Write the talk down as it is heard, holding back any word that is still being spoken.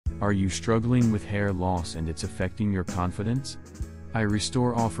Are you struggling with hair loss and it's affecting your confidence?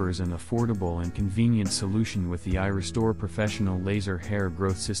 iRestore offers an affordable and convenient solution with the iRestore Professional Laser Hair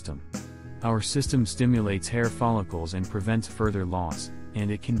Growth System. Our system stimulates hair follicles and prevents further loss, and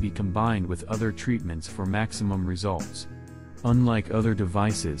it can be combined with other treatments for maximum results. Unlike other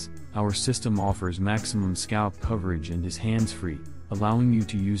devices, our system offers maximum scalp coverage and is hands-free, allowing you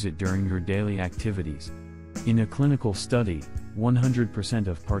to use it during your daily activities. In a clinical study, 100%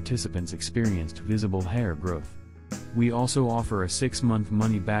 of participants experienced visible hair growth. We also offer a 6-month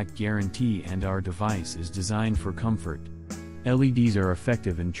money-back guarantee, and our device is designed for comfort. LEDs are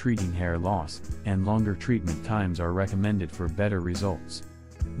effective in treating hair loss, and longer treatment times are recommended for better results.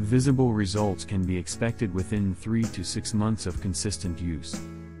 Visible results can be expected within 3 to 6 months of consistent use.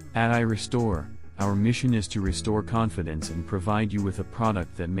 At iRestore, our mission is to restore confidence and provide you with a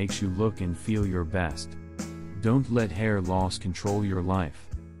product that makes you look and feel your best. Don't let hair loss control your life.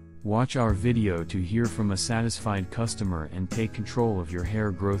 Watch our video to hear from a satisfied customer and take control of your hair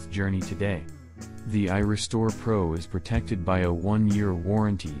growth journey today. The iRestore Pro is protected by a 1-year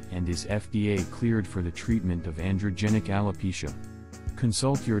warranty and is FDA cleared for the treatment of androgenic alopecia.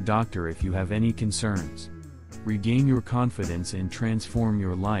 Consult your doctor if you have any concerns. Regain your confidence and transform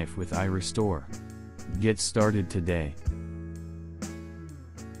your life with iRestore. Get started today.